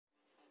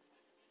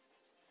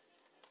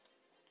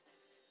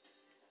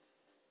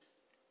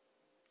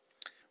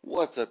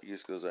What's up,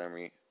 U-Skillz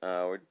Army?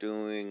 We're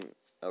doing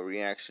a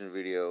reaction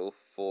video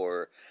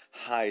for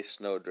High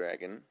Snow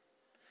Dragon,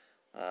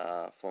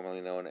 formerly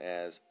known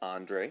as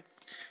Andre.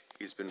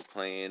 He's been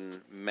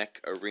playing Mech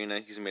Arena.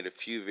 He's made a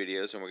few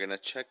videos, and we're gonna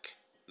check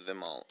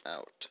them all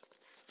out.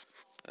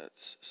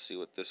 Let's see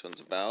what this one's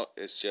about.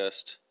 It's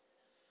just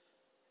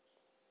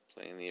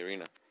playing the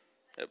arena.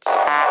 Episode 1.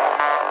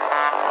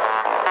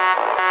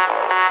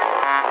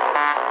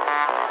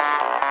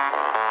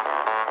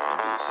 I'll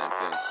do the same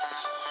thing.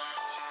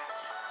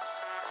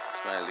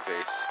 Smiley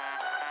face.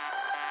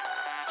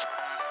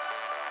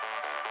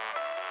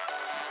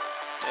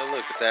 Oh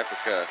look, it's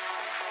Africa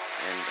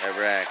and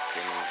Iraq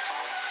and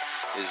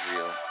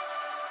Israel,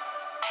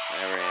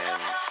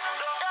 Iran,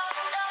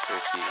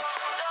 Turkey,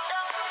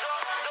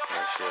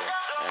 Russia,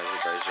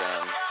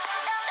 Azerbaijan,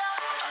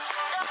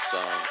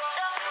 Assam.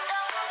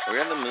 Are we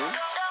on the moon?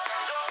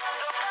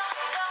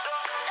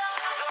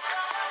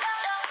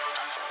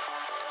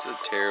 It's a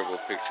terrible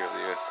picture of the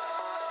Earth.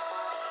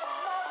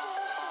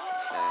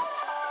 Just saying.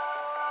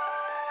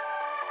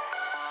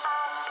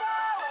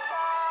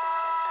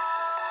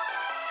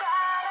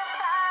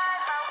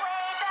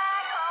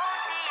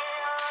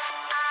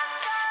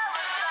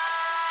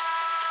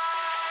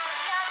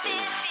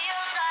 Boom.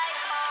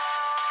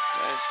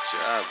 Nice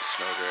job,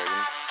 Snow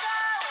Dragon.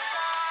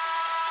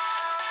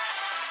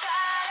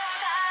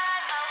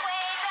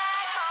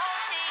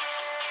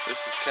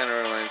 This kind of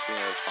reminds me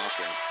of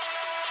Hawking.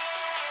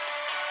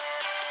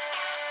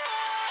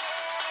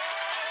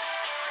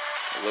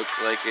 It looks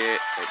like it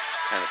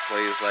kind of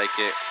plays like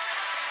it.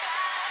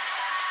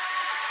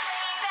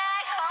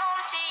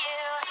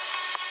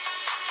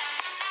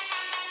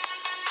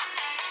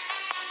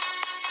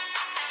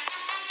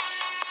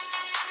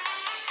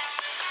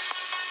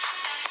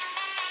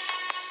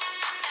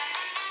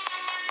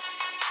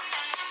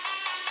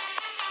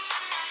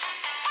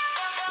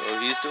 Well,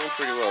 he's doing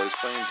pretty well. He's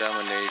playing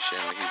Domination.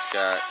 He's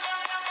got,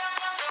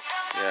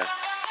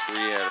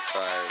 3 out of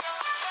 5.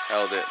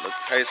 Held it. Look,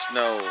 High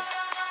Snow.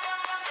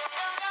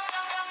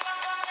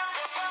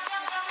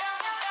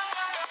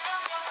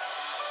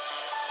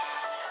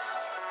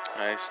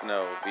 High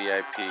Snow,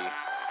 VIP.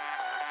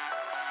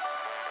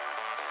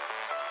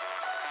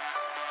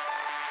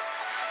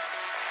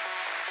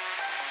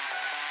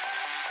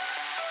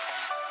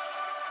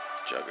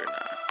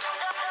 Juggernaut.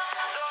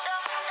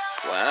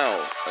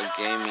 Wow, a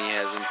game he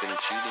hasn't been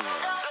cheating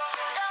on.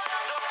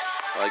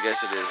 Well, I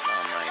guess it is an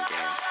online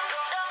game.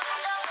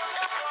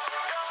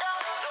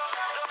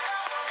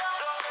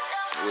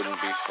 It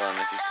wouldn't be fun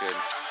if you could.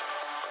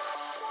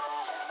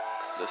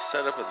 The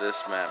setup of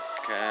this map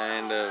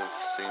kind of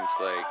seems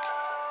like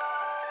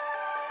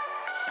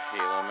a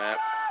Halo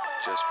map,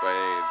 just by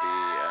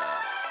the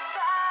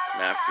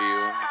map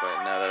view,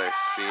 but now that I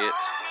see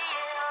it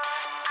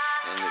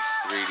in its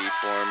 3D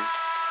form,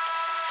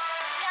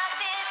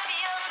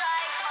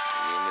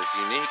 it's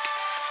unique.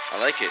 I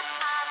like it.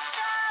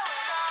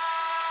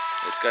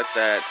 It's got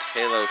that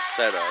Halo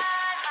setup.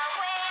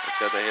 It's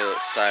got the Halo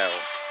style,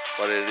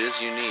 but it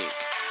is unique,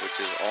 which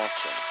is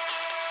awesome.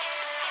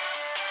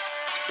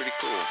 It's pretty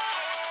cool.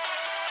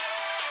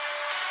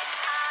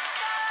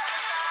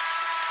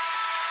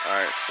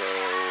 Alright, so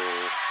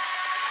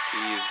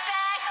he's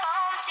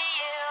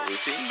blue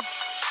team?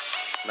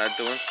 Not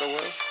doing so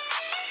well?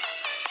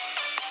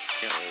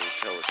 Can't really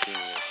tell what team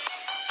he is.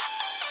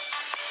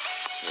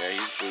 Yeah,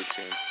 he's blue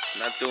team.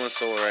 Not doing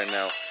so well right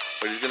now.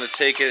 But he's gonna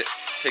take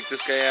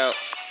this guy out.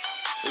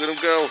 Look at him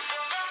go.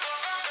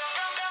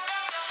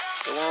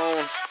 Come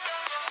on.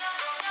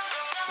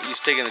 He's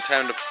taking the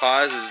time to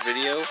pause his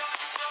video.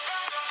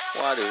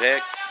 Why the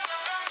heck?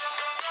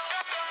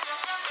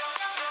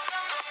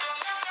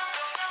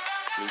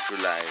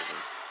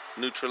 Neutralizing.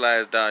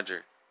 Neutralized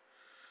Dodger.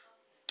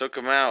 Took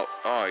him out.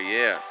 Oh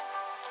yeah.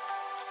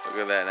 Look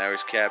at that. Now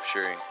he's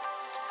capturing.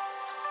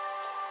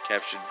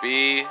 Captured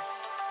B.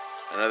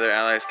 Another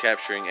allies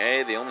capturing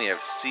A. They only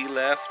have C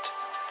left.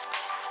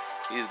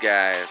 These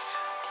guys.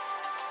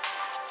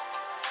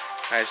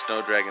 High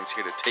Snow Dragon's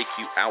here to take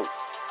you out.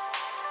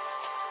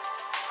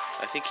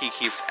 I think he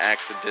keeps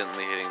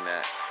accidentally hitting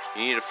that.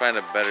 You need to find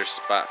a better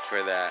spot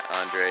for that,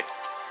 Andre.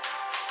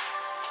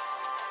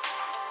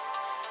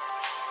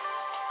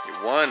 You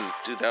won.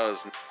 Dude, that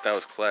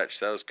was clutch.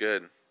 That was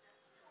good.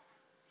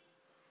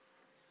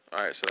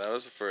 Alright, so that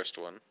was the first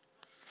one.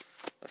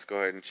 Let's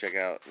go ahead and check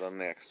out the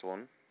next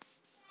one.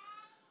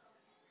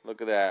 Look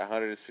at that,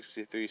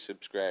 163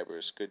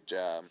 subscribers. Good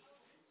job.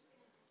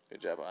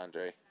 Good job,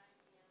 Andre.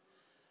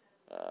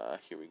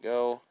 Here we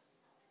go.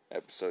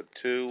 Episode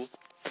 2.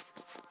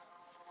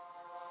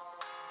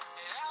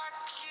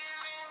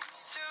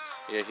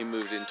 Yeah, he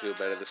moved into a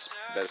better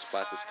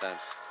spot this time.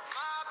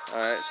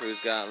 Alright, so he's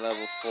got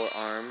level 4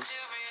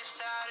 arms.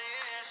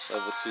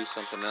 Level 2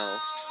 something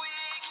else.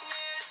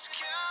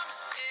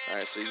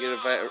 Alright, so you get a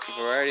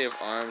variety of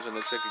arms, and it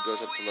looks like it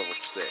goes up to level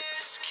 6.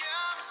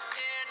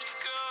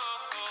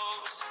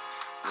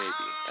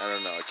 Maybe. I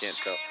don't know. I can't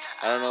tell.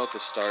 I don't know what the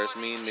stars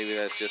mean. Maybe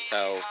that's just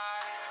how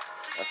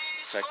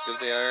effective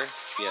they are.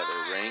 Yeah,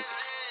 their rank.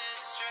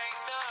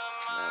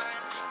 I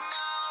don't know.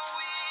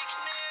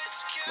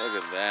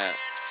 Look at that.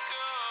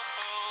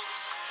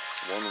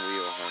 One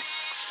wheel, huh?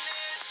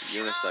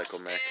 Unicycle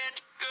mech.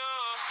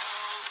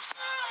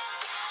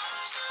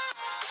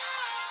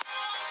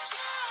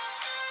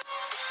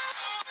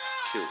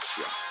 Kill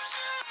shot.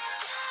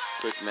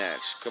 Quick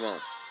match. Come on.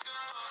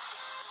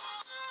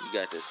 You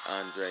got this,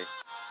 Andre.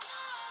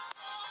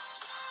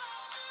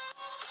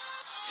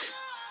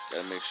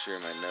 Gotta make sure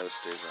my nose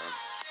stays on.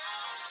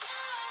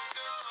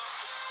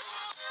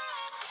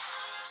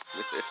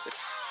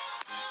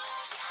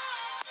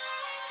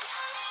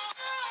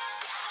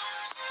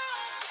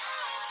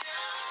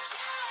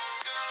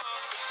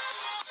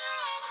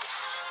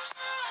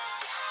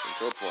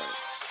 Control points.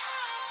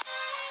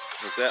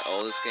 Is that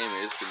all this game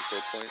is?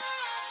 Control points?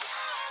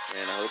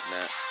 Man, I hope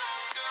not.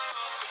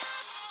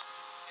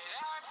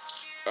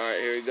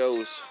 Alright, here he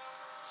goes.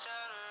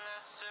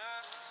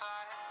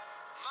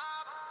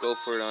 Go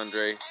for it,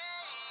 Andre.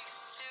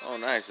 Oh,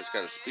 nice. It's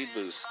got a speed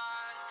boost.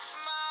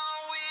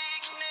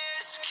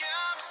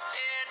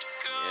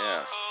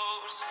 Yeah.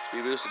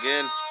 Speed boost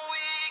again.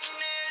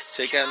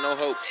 Take out no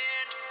hope.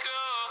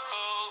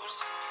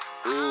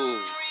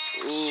 Ooh.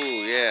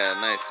 Ooh, yeah.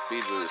 Nice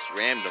speed boost.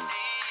 Rammed him.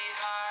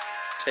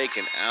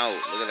 Taken out.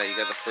 Look at that. You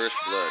got the first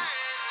blood.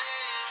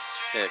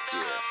 Heck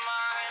yeah.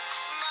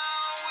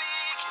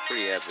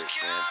 Pretty epic,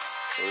 man.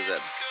 What was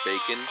that?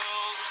 Bacon?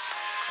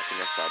 I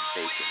think I saw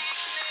bacon.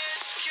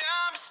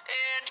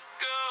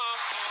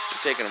 I'm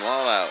taking them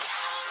all out.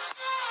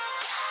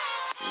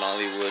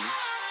 Mollywood.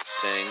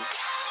 Tang.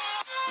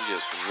 You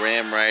just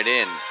ram right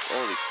in.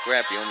 Holy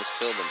crap, you almost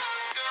killed him.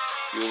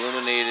 You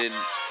eliminated...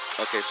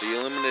 Okay, so you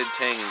eliminated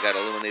Tang and got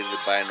eliminated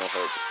by No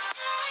Hope.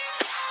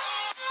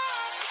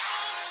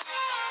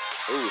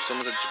 Ooh,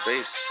 someone's at your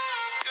base.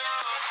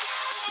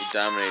 You're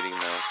dominating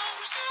though.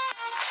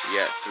 You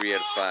got 3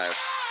 out of 5.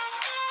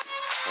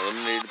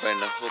 Eliminated by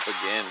No Hope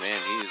again,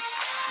 man. He's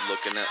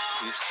looking up.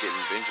 He's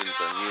getting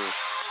vengeance on you.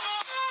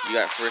 You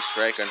got first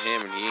strike on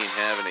him and he ain't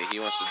having it. He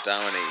wants to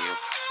dominate you.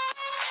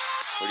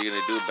 What are you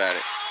gonna do about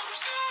it?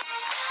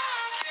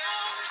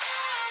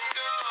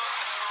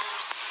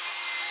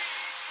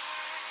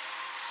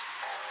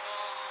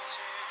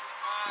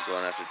 He's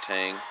going after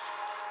Tang.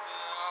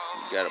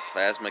 You got a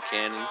plasma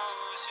cannon.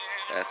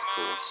 That's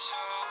cool.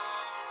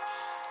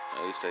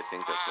 At least I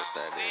think that's what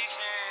that is.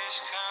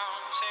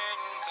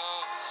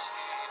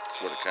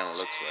 That's what it kind of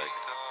looks like.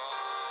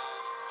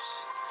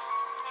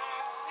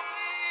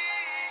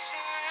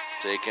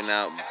 Taking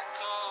out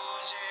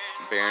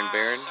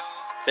Baron.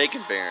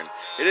 Bacon Baron.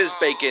 It is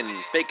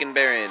Bacon. Bacon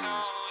Baron.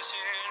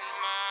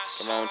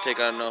 Come on, take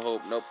on No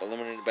Hope. Nope,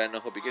 eliminated by No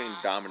Hope. You're getting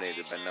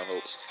dominated by No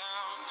Hope.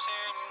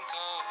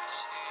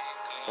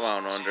 Come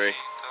on, Andre.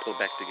 Pull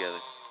back together.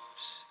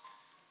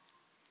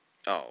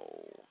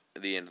 Oh,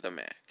 the end of the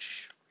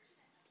match.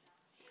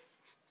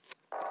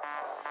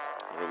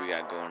 What do we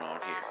got going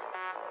on here?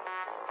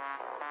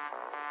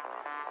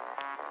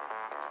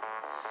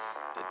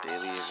 The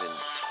daily event.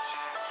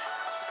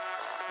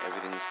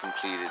 Everything's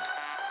completed.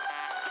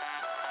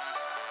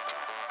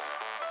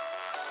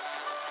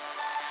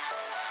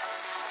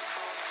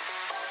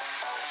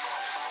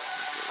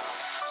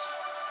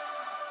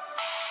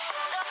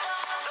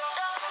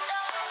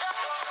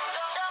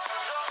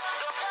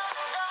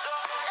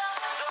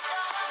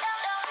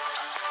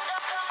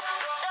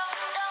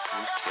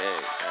 Okay,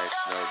 nice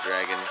Snow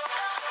Dragon.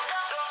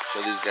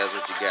 Show these guys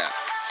what you got.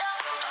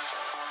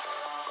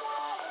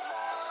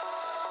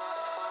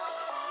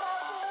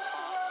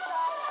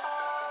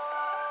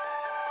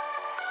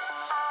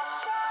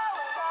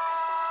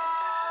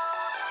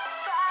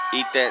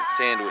 Eat that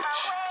sandwich.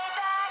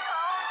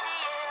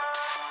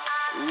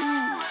 Ooh.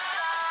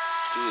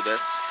 Dude,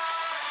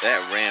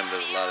 that ram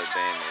does a lot of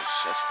damage.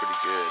 That's pretty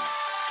good.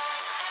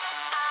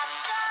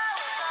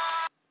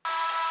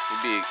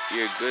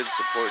 You're a good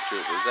support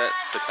troop. Is that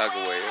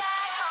Sacagawea?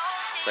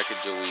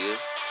 Sacagawea?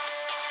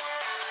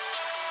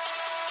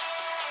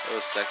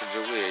 Oh,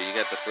 Sacagawea. You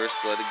got the first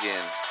blood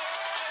again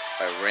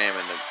by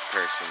ramming the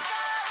person.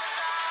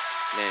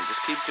 Man,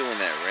 just keep doing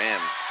that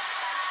ram.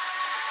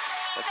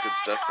 That's good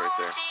stuff right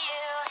there.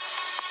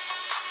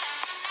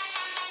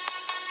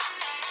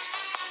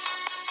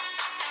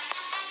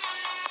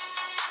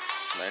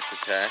 Nice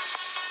attacks.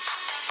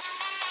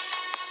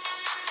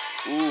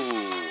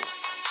 Ooh.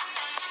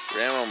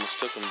 Ram almost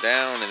took him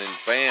down, and then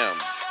bam.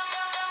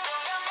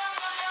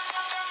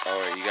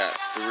 Alright, you got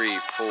 3,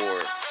 4.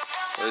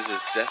 What is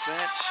this,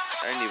 deathmatch?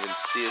 I didn't even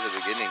see it at the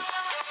beginning.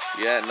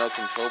 You got no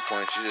control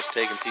points. You're just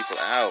taking people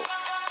out.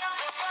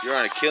 You're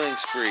on a killing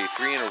spree.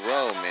 3 in a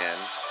row, man.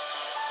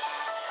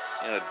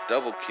 And a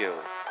double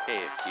kill.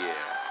 Heck yeah.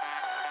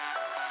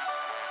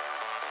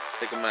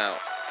 Take him out.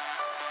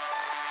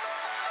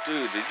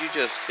 Dude, did you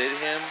just hit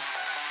him?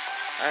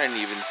 I didn't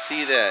even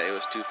see that. It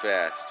was too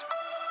fast.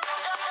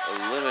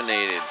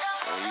 Eliminated.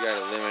 Oh, you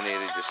got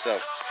eliminated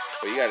yourself.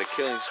 But you got a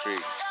killing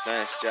streak.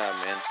 Nice job,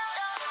 man.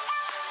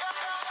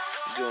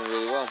 You're doing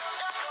really well.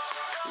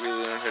 You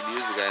really learned how to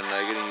use the guy. Now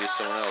you're going to use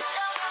someone else.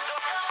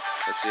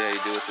 Let's see how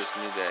you do with this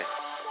new guy.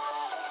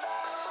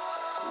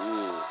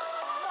 Ooh.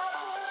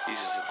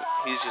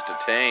 He's just a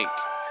tank.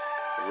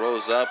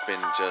 rolls up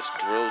and just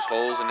drills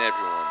holes in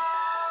everyone.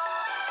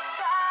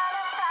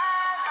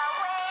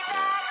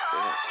 Man, they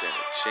don't stand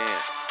a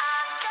chance.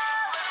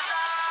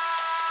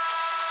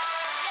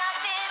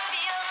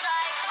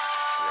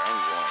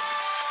 Round 1.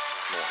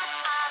 Nice.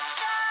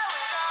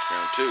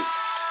 Round 2.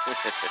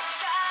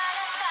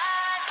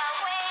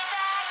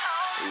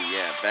 Ooh,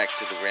 yeah, back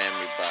to the ram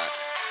me bot.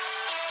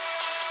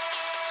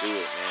 Do it,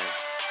 man.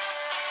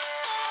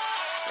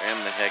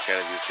 Ram the heck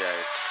out of these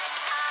guys.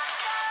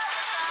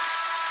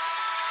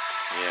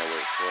 Yeah,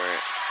 wait for it.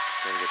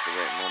 Trying to get the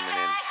right moment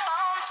in.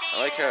 I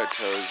like how it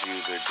tells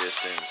you their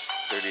distance.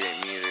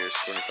 38 meters,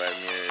 25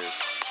 meters,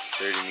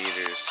 30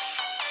 meters.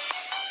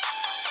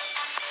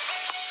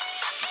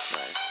 That's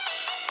nice.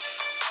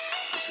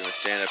 Just gonna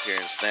stand up here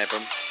and snap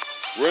him.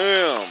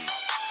 Ram!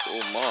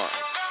 Oh my.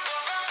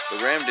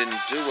 The ram didn't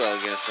do well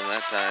against him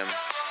that time.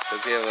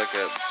 Does he have like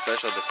a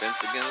special defense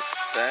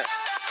against that?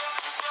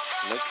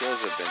 No kills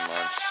have been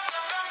launched.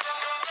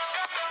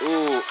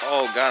 Ooh,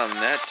 oh, got him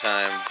that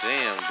time.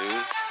 Damn,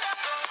 dude.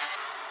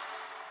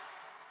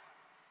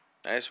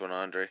 Nice one,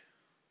 Andre.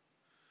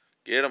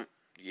 Get him.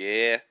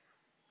 Yeah.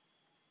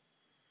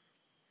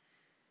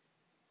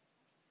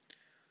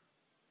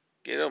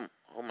 Get him.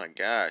 Oh my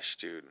gosh,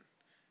 dude.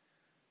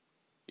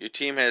 Your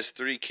team has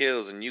 3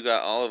 kills and you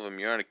got all of them.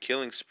 You're on a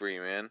killing spree,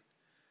 man.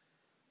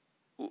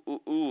 Ooh,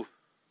 ooh, ooh.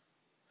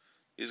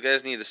 These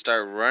guys need to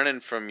start running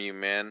from you,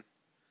 man.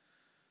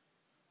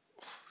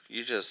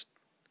 You're just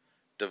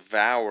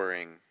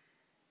devouring.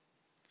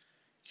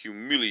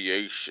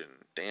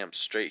 Humiliation. Damn,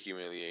 straight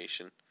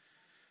humiliation.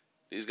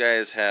 These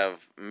guys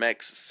have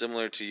mechs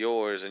similar to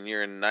yours, and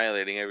you're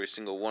annihilating every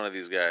single one of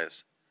these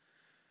guys.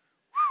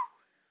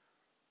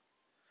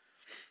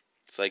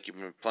 It's like you've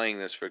been playing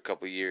this for a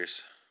couple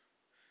years.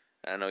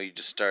 I know you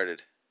just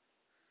started.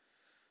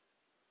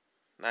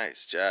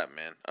 Nice job,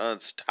 man.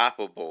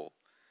 Unstoppable.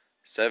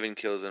 7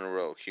 kills in a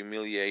row.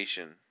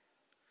 Humiliation.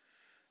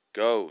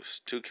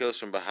 Ghost. 2 kills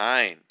from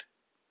behind.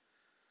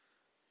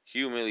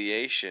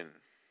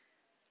 Humiliation.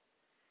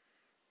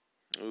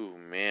 Ooh,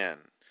 man.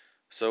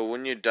 So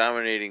when you're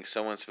dominating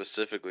someone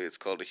specifically, it's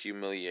called a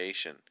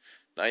humiliation.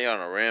 Now you're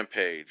on a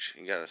rampage.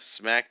 You got a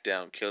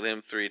smackdown. Killed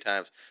him 3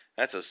 times.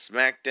 That's a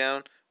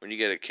smackdown when you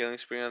get a killing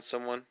spree on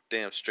someone?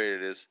 Damn straight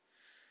it is.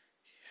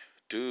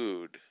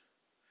 Dude.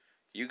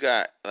 You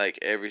got like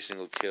every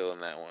single kill in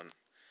that one.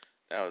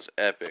 That was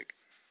epic.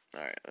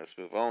 Alright, let's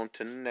move on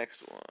to the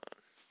next one.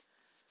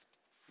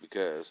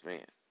 Because,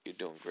 man, you're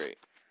doing great.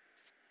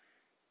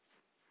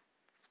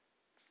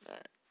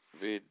 Alright,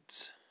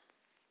 vids.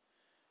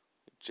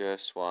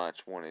 Just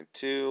watch 1 and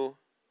 2.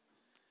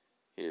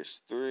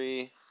 Here's 3.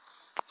 Hey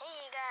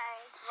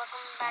guys,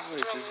 welcome back oh,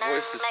 to it's his another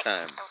voice this Mech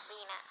time.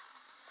 arena.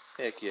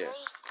 Heck yeah.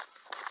 Today,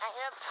 I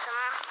have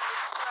some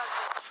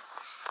projects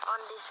on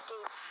this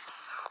game.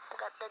 I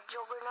got the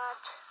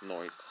Juggernaut.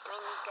 Nice. I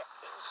mean, you can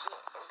see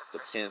it in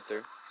The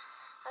Panther.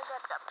 I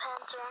got the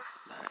Panther.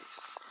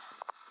 Nice.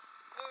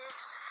 This.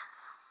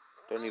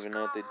 Don't even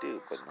know what they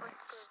do, combos but with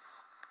nice.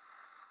 this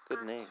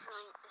Good names.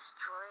 easily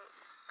destroy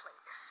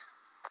players.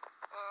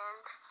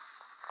 And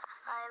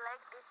I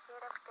like this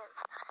setup because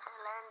I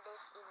learned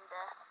this in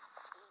the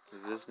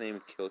Is this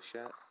named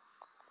Killshot?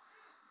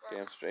 Yes.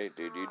 Damn straight,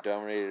 dude. You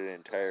dominated an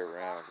entire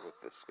round with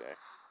this guy.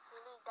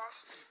 Really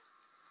dash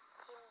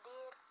him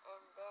there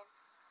and then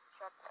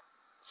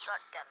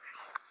shotgun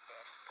him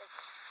there.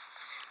 Because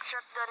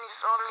shotgun is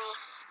only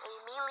a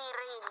melee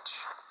range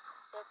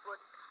that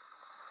would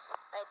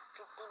like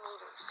 50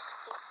 meters.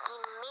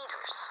 15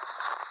 meters.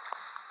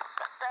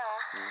 But the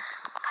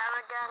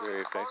Paragon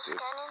very and pulse effective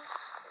cannons,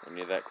 when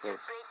you're that it's a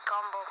close. great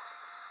combo.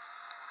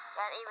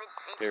 That even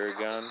fit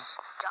Paragon. his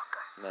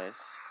Joker.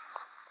 Nice.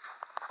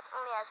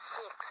 Only has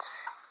 6.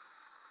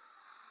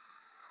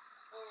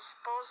 His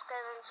pulse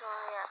cannons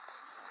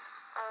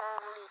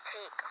only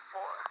take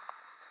 4.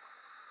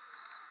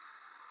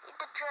 Need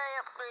to try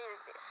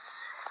upgrading this.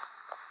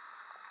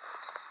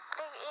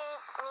 I think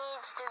it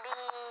needs to be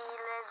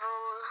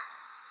level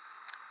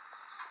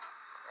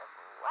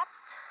what?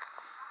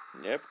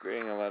 You're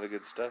upgrading a lot of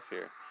good stuff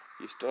here.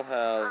 You still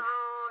have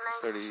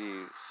Level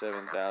 19.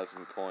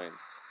 37,000 coins.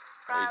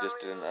 Oh, you just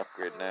did an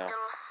upgrade now.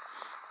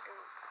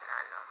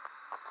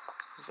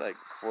 There's like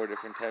 4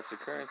 different types of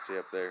currency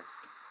up there.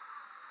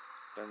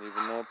 Don't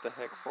even know what the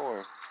heck for.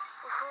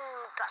 Who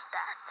got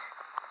that?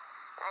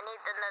 I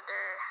need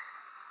another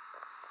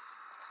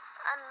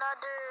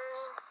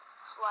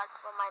slot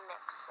for my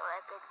mech so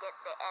I could get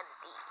the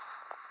MP.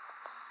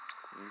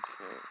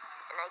 Okay.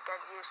 And I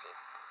can use it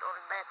on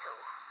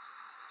battle.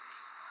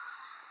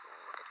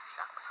 Ooh, that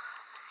sucks.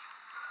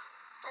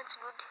 That's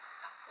good.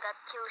 Got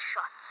kill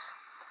shots.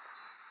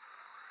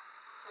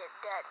 Get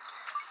that.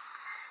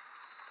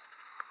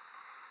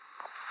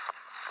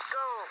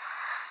 Go.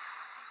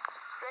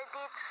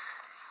 Credits.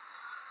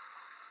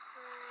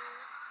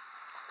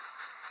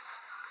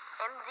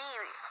 MD.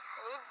 I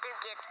need to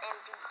get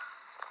MD.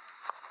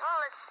 Oh,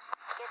 let's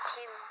get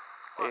him.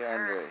 Hey,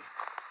 Andre.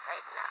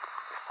 Right now.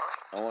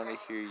 Okay, I want to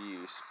hear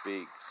you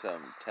speak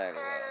some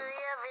Tagalog. we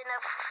have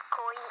enough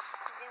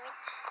coins to do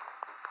it.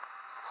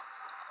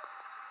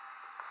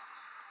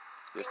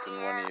 Just in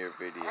one of your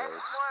videos. Has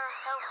more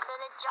health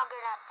than a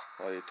Juggernaut.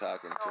 While you're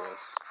talking to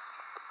us.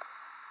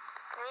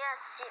 We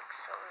have 6.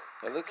 So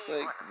it looks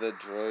like the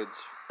droids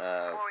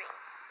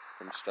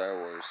from Star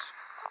Wars.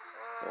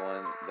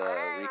 The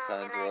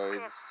recon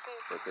droids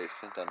that they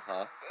sent on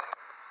Hoth.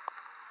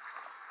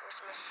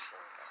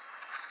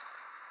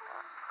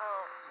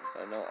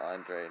 I know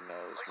Andre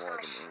knows more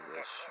than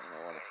English, and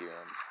I want to hear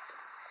him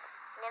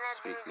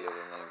speak the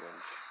other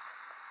language.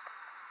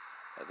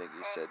 I think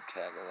you said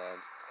Tagalog.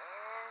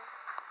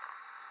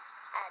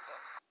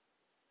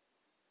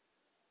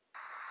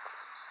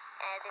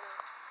 Adam,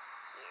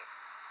 here,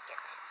 get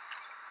it.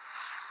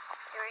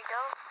 Here we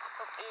go.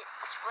 Hope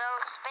it's well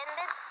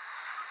spended.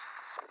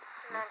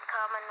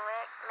 Non-common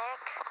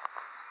mech.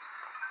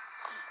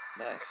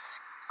 Nice. Let's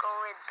go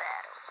with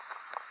battle.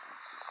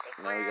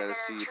 Now we gotta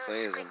see you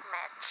play as him.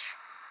 Match.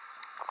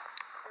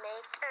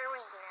 Make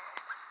arena.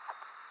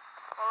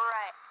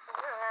 Alright,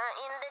 we're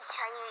in the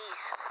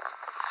Chinese.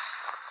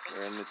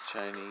 We're in the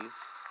Chinese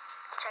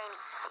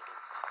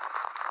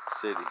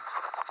city.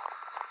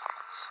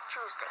 Let's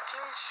choose the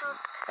kill shoot.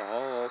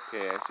 Oh,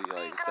 okay, I see.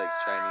 Like it's like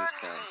Chinese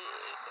town.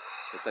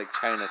 It's like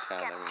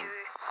Chinatown, I mean.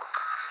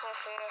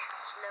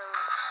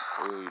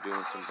 Slow. Ooh, you're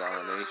doing some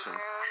domination.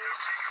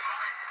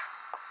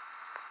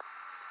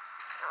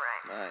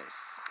 Alright. Nice.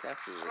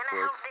 Captures are I'm gonna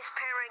quick. help this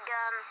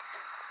Paragon.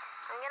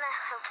 I'm gonna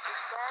help this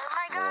guy. Oh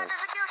my god,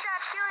 there's a kill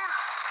shot. Kill him.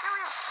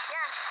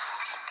 Yeah.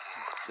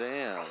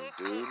 Damn,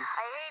 dude.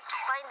 I hate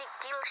finding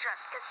kill shot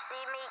because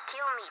they may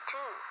kill me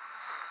too.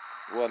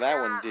 Well, that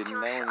one didn't.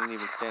 That one didn't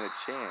even stand a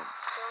chance.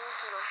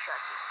 Kill shot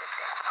is the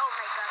best. Oh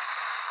my god.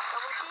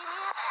 Double team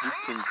here. You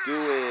can do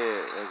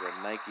it. There's a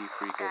Nike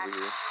freak over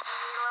here.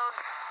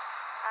 Reload.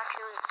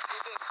 Actually, do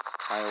this.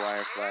 High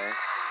wire flyer.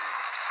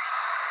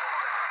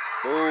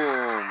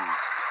 Boom.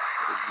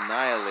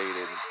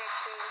 Annihilated.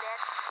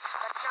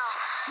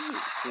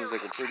 Seems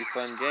like a pretty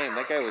fun game.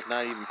 That guy was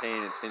not even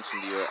paying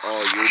attention to you at all.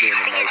 You were doing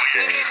a nice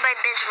thing. This is my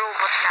best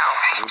robot now.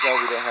 You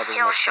probably don't have as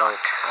much health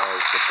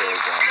as the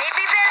Paragon.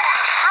 Maybe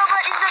best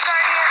robot is the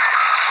Guardian.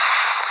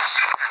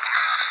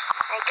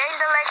 I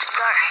kinda like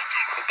Guard.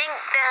 I think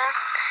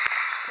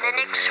the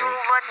next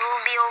robot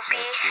will be OP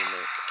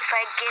if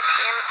I get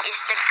him is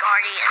the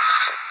Guardian.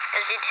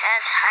 Because it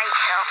has high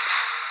health.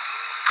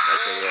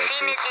 We've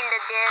seen it in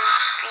the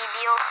devs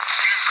video,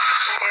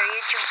 in their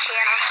YouTube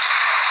channel.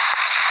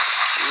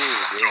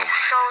 It's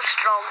so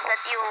strong that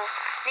you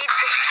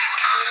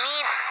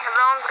need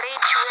long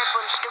range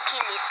weapons to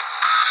kill it.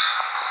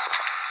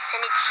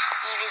 And it's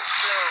even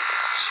slow.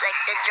 It's like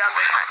the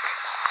Juggernaut.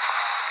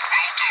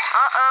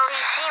 Uh-oh,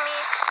 he see me.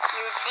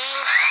 You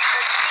think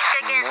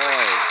again.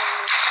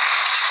 Nice.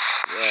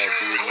 Yeah,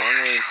 dude, long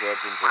range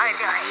weapons are going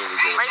to be really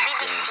good Why in did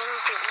he this game. sing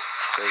to me?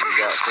 Because you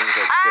got things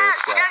like Kill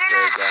Shot,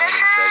 Paragon,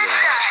 and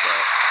Juggernauts, but...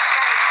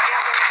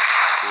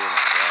 Oh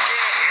my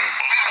gosh, man.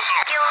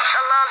 I killed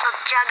a lot of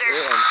Juggers.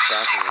 You're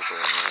unstoppable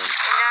there, man.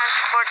 I'm gonna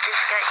support this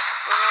guy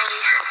for no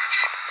reason.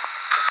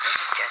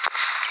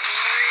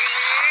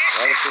 A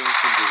lot of things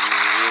can be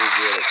really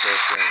good at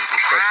close range,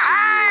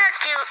 especially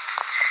you.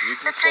 You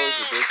can close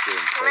the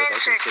distance, but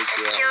if I can take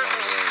you out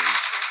long range...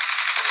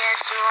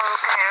 Yes, you all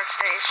can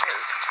answer this new.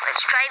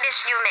 Let's try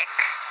this new mech.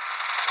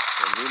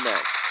 The new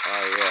mech.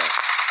 Oh, yeah.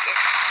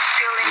 Yes,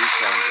 kill him.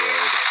 Recon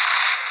droid.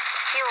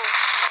 Kill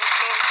his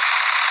name.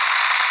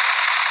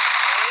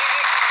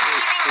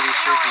 It's pretty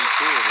freaking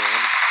cool,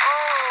 man.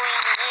 Oh,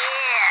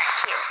 yeah.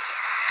 Kill him.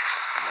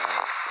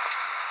 Nice.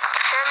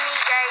 Tell me,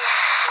 guys,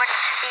 what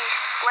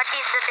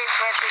is the best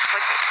weapon for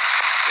this?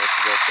 What's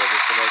the best weapon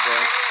for that guy?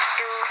 I need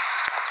to...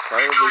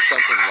 Probably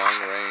something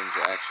long range,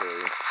 actually.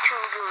 Too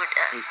good.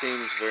 He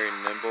seems very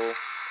nimble,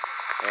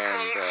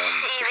 and the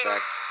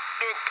fact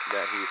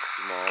that he's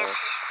small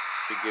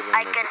could give him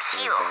an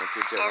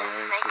advantage at long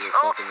range, because if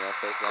something else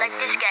has long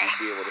range,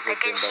 you'd be able to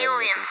hit them better than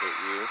they can hit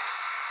you.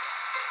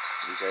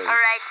 Because,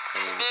 I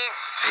mean,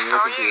 when you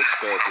look into the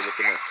scope, you're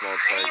looking at small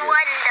targets,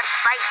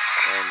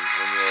 and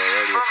when you're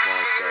already a small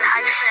target,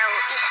 it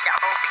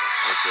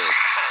just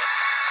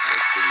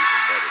makes it even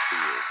better for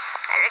you.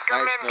 I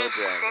recommend this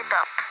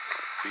setup.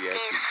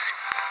 Please,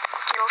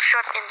 kill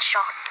shot and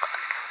shot.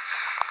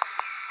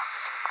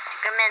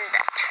 Recommend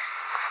that.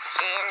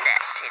 Saying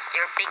that with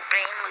your big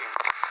brain move.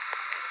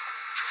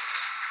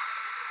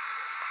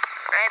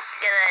 Right,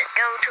 gonna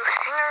go to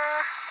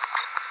here.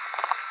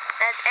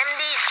 That MD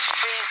is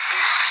pretty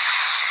good.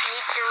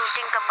 Need to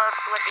think about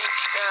what is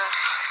the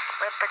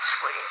weapons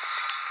for this.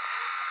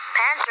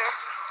 Panzer?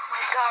 Oh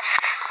my gosh.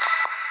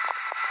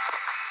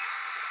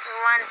 We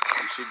want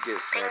you should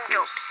get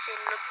snipers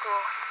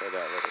for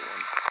that little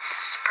one.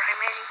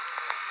 Primary.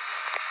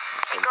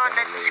 I Some got kind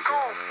that of laser, school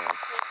I don't know.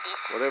 with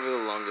this. Whatever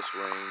the longest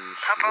range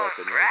Purple,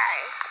 weapon is,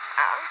 right?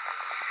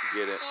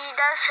 get it. He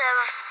does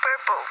have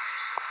purple.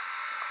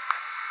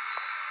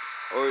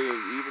 Or you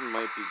even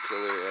might be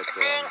killer at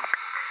close range.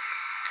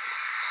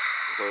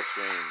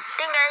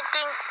 I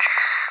think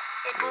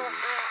it will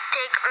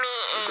take me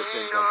It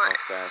depends on how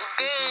fast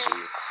you can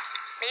be.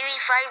 maybe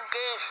 5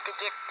 days to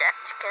get that,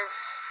 because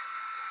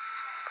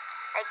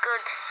I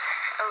could...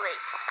 Oh wait.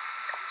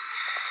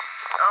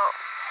 Oh,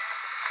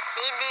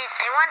 they did.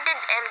 I wanted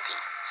empty,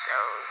 so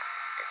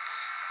that's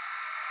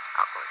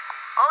awkward.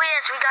 Oh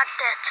yes, we got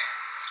that.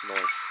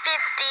 Nice.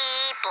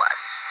 50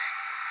 plus.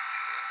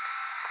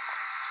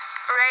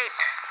 Right.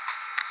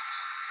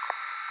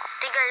 I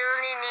think I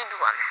only need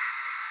one.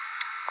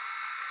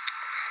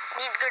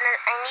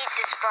 I need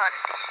to spawn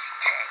this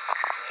tag.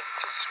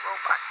 This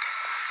robot.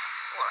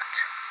 What?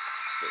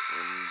 The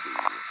MD.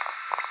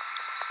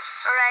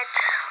 Alright.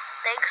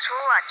 Thanks for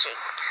watching.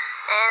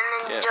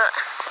 And enjoy.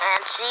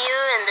 And see you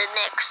in the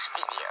next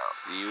video.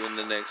 See you in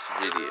the next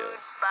video.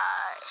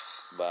 Goodbye.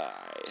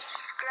 Bye.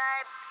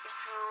 Subscribe if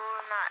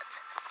you're not.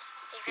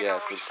 You can Yeah,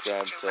 always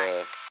subscribe change your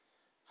mind. to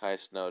High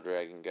Snow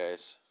Dragon,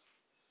 guys.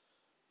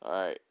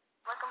 Alright.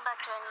 Welcome back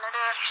to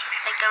another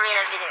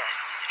arena video.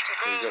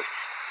 Today, I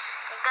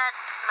got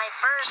my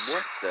first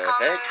What the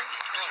heck?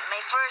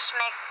 My first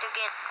mech to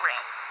get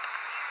rank.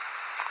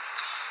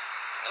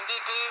 And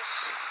it is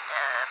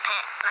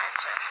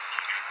Panther.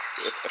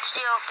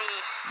 GOP.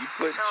 You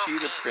put So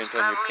cheetah it's print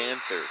on your probably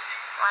panther.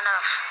 One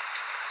of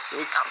It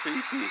looks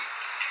creepy. I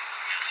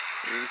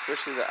mean,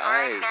 especially the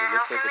Alright, eyes. can I It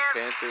looks help like him a out?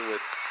 panther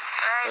with.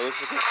 Alright. It looks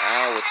like an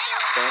owl with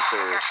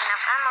panther Got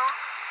enough ammo.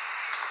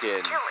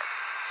 skin. Kill it.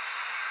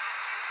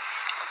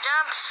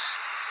 Jumps.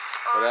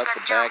 But Oh, out got the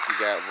back, jump. you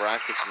got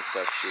rockets and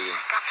stuff shooting.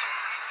 Got him.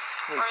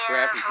 Holy Oh, yeah,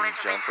 crap! You for can a little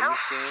jump bit in this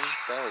health. game.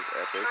 That was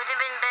It epic. would have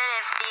been better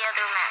if the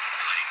other map.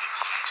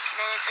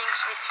 The things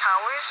with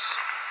towers.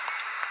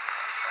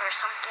 Or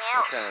something What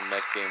else. kind of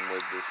mech game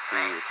would this be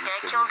Right, if you can I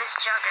kill couldn't this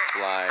Juggernaut?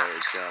 fly or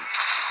jump?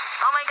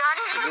 Oh my god,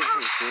 It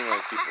doesn't seem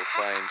like people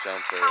fly and jump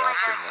very Oh my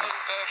often god, now. it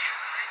did.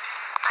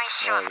 Nice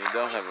Well, shot. you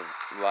don't have a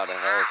lot of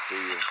health, do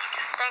you?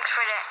 Thanks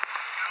for that.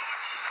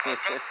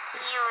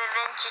 You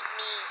avenged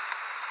me.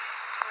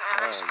 Oh,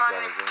 Let's you spawn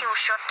got with avenged. kill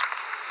shot.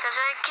 Because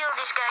I killed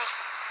this guy.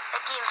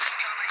 Like him.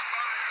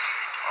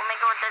 Oh my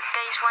god, that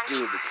guy is one hit.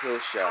 Dude, the kill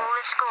So shot.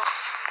 let's go.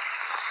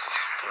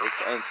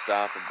 It's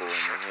unstoppable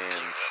in your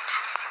hands,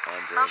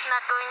 Andre. Nope,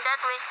 not going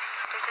that way.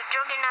 There's a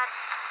Juggernaut.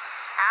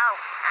 Ow,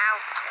 ow,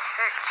 that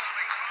hurts.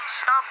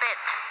 Stop it.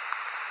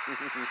 The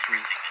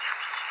bank.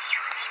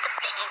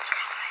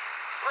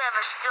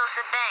 Whoever steals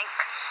the bank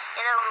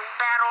in a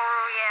battle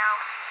royale.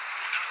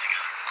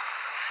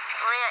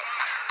 Right.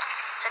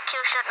 It's a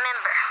Killshot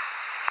member.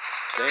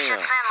 Killshot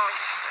Damn. family.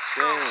 Let's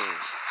go. Dang.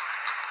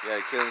 You got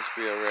a killing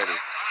spree already.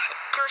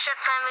 Killshot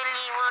family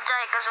will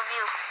die because of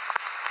you.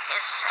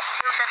 Yes,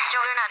 kill that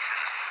Juggernaut.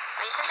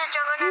 Is it a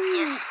Juggernaut?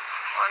 Yes.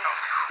 Or no?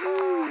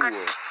 Ooh,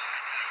 good.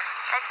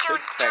 I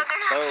killed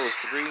Tic-tac-toe, Juggernauts.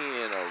 3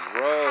 in a I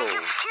row.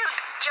 killed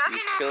These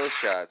Juggernauts. kill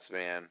shots,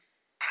 man.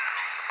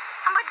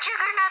 I'm a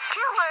Juggernaut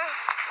killer.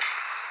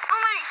 Oh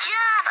my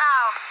god.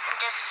 Ow. I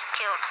just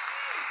killed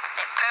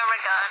the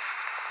Paragon.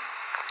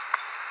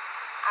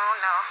 Oh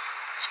no.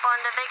 Spawn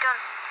the bacon.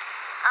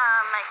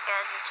 Oh my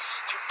god, he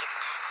just took it.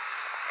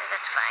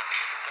 That's fine.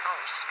 You can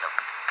always go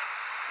back.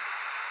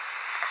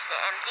 That's the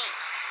MD.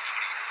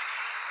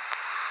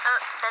 Oh,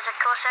 there's a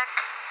Cossack.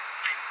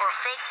 Or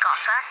fake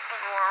Cossack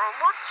in War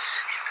Robots.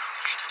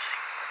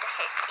 What the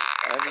heck is that?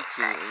 I haven't fake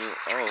seen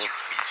guy? any. Oh,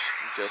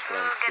 just what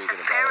I'm Get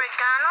speaking the about.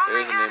 Paragon. Oh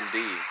There's my an god. MD.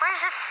 Where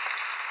is it?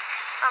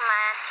 Oh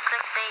man,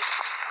 clickbait.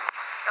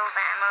 No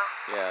ammo.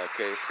 Yeah,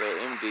 okay, so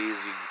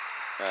MDs, you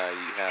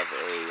have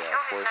a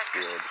force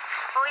field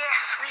Oh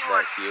yes, we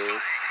won. that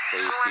heals for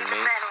We your won the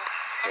teammates. battle.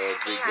 So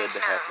it'd be MVP good to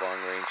right have now. long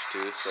range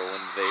too, so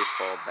when they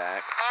fall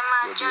back, I am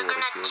a you'll be able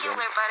to Juggernaut heal them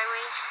killer, by the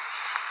way.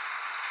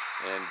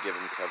 and give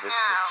them cover at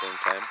Now. the same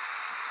time.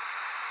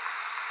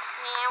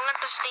 Yeah, I want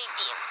the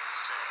stadium.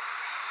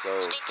 So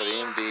for the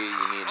MD, you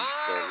need the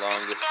Is this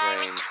longest the guy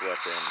range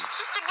weapon, Is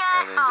this the guy?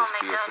 and then Oh just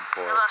my be a god,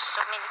 support. I lost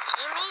so many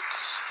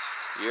teammates.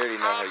 You already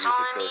know how to It's use the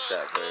only kill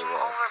shot very game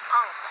well. over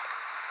punk.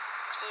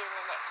 See you in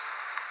the next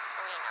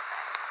arena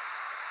battle.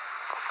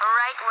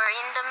 Alright, we're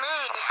in the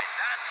mood.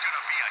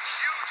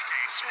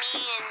 It's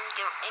me and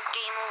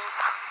game over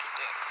punk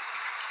again.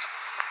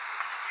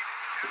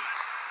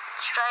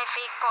 Let's try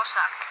fake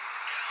Cossack.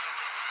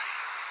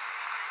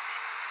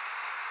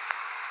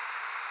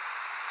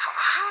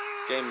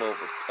 Game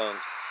over, punk.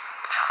 It's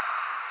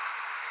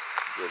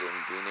a good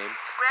MD name.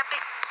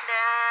 Graphic,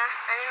 the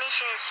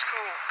animation is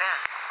cool. The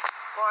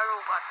War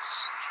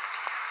Robots.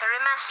 The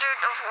remastered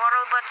of War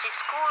Robots is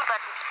cool, but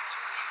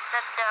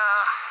not the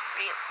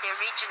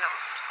original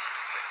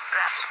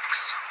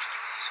graphics.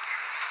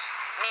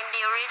 I mean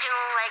the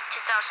original like 2019,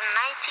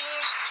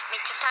 I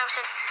mean 2019.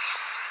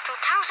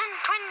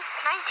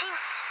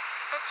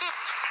 That's it.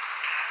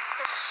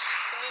 Yes,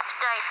 you need to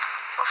die.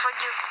 Both of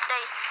you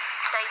die.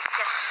 Die,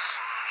 yes.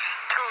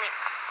 Kill him.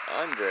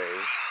 Andre,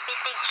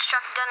 Big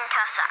shotgun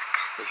Cossack.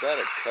 was that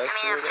a cuss I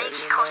mean a word out of fake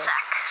your mouth?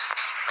 Cossack.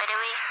 By the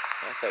way,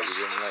 I thought you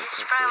didn't like this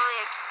is cuss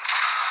probably words.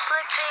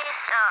 clickbait.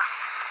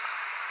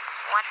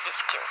 What is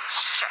kill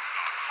shot?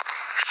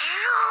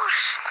 You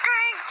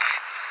stink!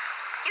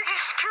 You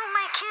just killed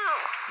my kill.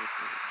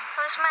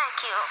 Where's my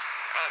kill?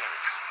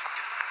 Anyways,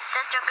 is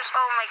that Juggers?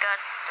 Oh my god,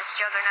 that's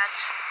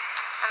Juggernauts.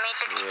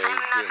 Yeah,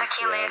 I'm not you're a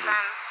killer getting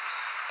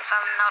if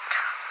I'm not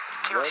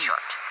kill What?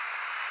 shot.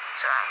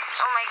 So,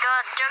 oh my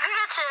god,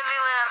 Juggernauts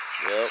everywhere.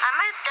 Yep. I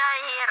might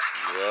die here.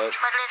 Yep.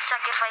 But let's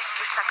sacrifice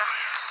this sucker.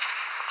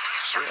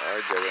 There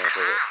are Juggernauts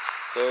over there.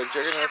 So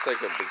Juggernaut's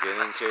like a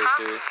beginning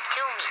character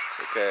Kill me.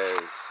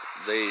 because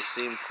they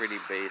seem pretty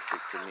basic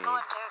to Oh me.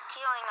 god, they're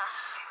killing us.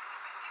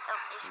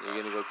 Help this guy. You're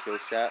gonna go kill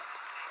shot?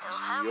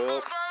 Help Yup.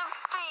 this guy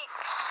free.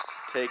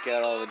 Take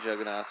out all the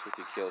Juggernauts with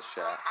your kill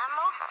shot.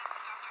 Ammo?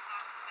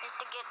 Need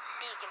to get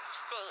beacons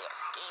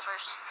fast,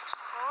 gamers.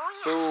 Oh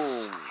yes.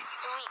 Boom.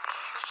 You're weak.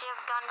 You should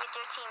have gone with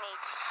your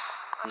teammates.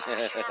 Or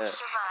you should have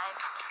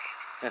survived.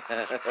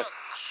 Revenge.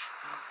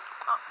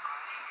 Oh.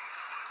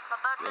 I'm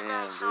about to die,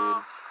 Damn, so...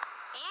 dude.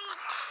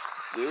 Yeet.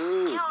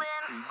 Dude, Kill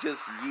him. you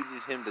just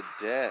yeeted him to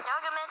death.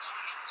 Juggernaut.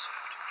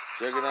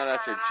 Juggernaut Oh my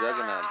after God,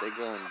 Juggernaut, they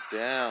going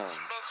down. The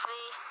best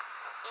way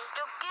is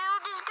to kill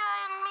this guy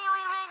in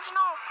melee range.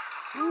 No.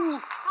 Woo.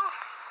 No.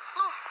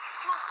 No.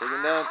 No. Take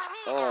him down. Let me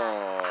die.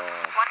 Oh.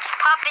 What's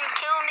poppin'?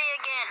 Kill me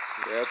again.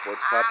 Yep,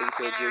 What's Poppin' I'm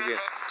killed you gonna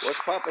again. revenge.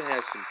 What's Poppin'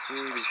 has some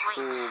pretty Sweet.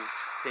 cool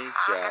paint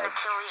I'm gonna jobs.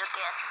 kill you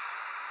again.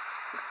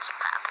 What's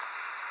pop?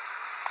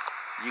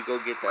 You go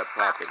get that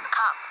Pop. poppin'.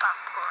 Pop.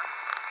 Popcorn.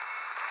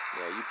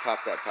 Yeah, you pop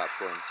that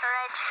popcorn.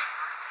 Alright.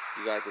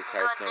 You got this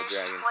high God, snow there's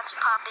dragon. what's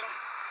poppin'.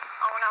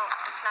 Oh no,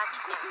 it's not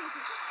him.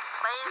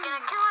 But he's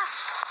gonna kill us.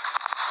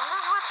 And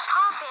there's what's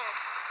poppin'.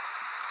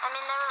 I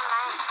mean, never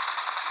mind.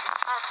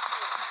 That's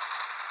it.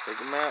 Take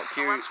him out,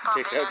 What's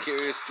poppin' Take out has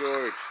Curious to-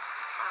 George.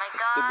 Oh my That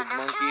god, stupid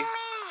they're monkey. killing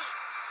me.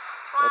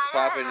 What's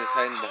Why poppin' do is you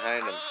hiding hate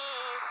behind him. me?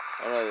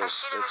 Oh no, I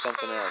should have there's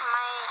something saved else.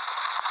 my...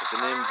 It's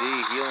an MD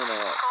healing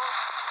up.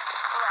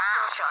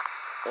 kill shot.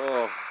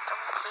 Oh, Don't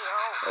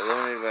kill.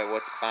 eliminated by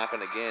What's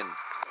Poppin' again.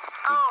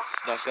 He Oh,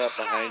 snuck it's up this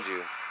behind guy. you.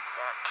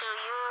 Gonna kill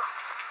you.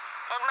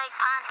 And my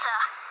panta.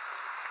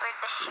 Where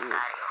the heck Ooh.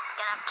 are you?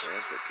 Gonna kill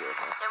That's you. a kill,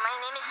 huh? Your my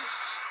name is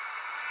this.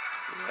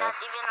 Yeah. Not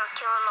even a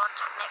kill a lot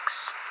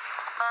mix.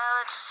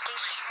 Let's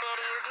this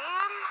barrier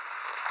down.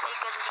 Take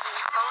the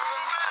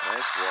frozen.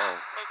 Nice wall.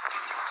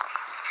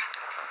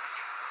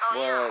 Oh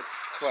yeah, What's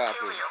let's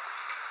kill poppin'? you.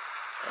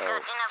 Oh.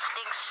 Got enough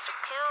things to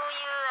kill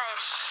you.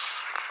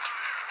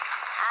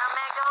 Oh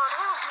my god,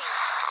 help me.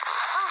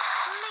 Help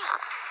me.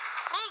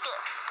 Nigga.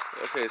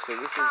 Okay, so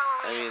this is,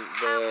 I mean,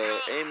 the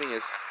aiming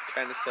is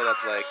kind of set up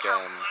like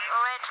Alright,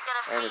 it's gonna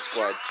Armored freeze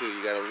Squad you. 2.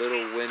 You got a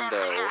little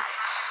window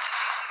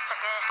It's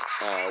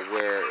okay.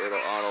 where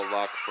it'll auto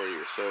lock for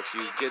you. So if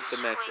you get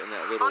the mechs in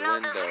that little Oh no,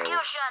 there's a window,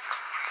 kill shot.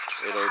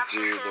 it'll have to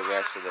do kill the him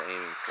rest of the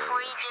aiming for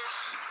before you. he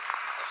just...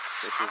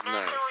 Which I'm is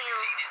gonna nice. kill you.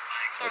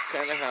 That's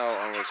Yes. kind of how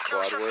Armored Kill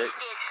Squad shot is works,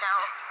 dead now.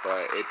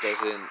 but it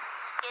doesn't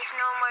There's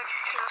no more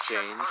kill shot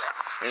change.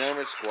 left. In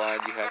Armored Squad,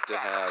 you have to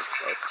have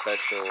a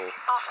special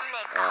Off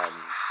Mech.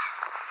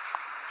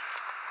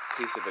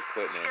 piece of Let's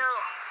equipment, go.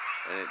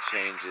 and it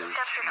changes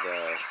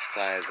the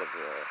size of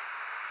the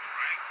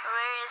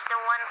Where is the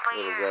one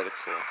little player?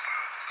 reticle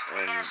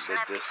and gonna the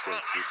snap his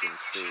distance neck. you can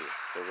see,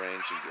 the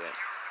range you get.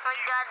 Oh my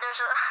god, there's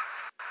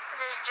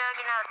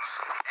Juggernauts.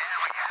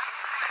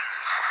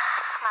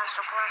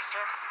 Master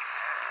Blaster.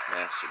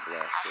 Master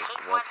Blaster. I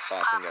hate What's What's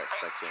Poppin' got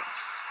Poppin'. second.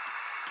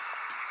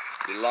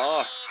 You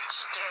lost.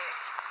 Cheater.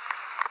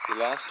 You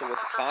lost to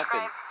What's Poppin'.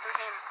 Subscribe to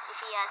him if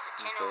he has a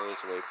channel Throw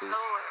this away, please.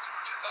 lower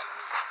than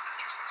me.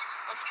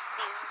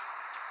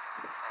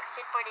 That's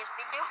it for this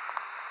video.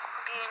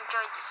 Hope you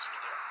enjoyed this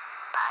video.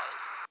 Bye.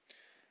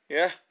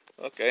 Yeah.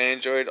 Okay, I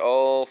enjoyed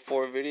all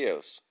 4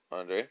 videos,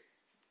 Andre.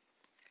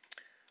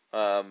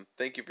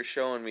 Thank you for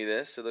showing me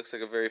this. It looks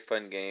like a very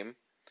fun game.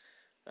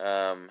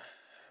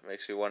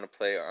 Makes me want to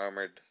play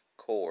Armored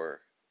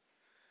Core.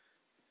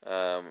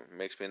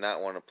 Makes me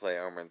not want to play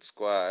Armored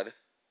Squad.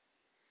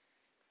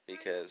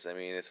 Because, I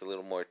mean, it's a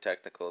little more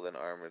technical than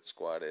Armored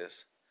Squad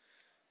is.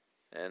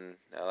 And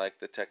I like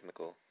the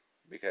technical.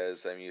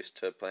 Because I'm used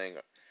to playing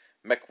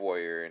Mech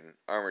Warrior and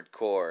Armored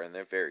Core, and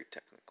they're very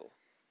technical.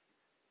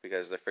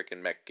 Because they're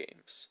freaking mech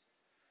games.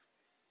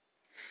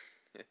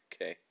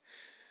 Okay.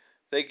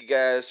 Thank you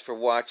guys for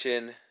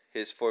watching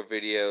his 4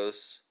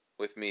 videos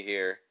with me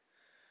here.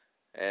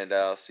 And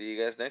I'll see you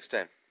guys next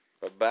time.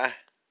 Bye-bye.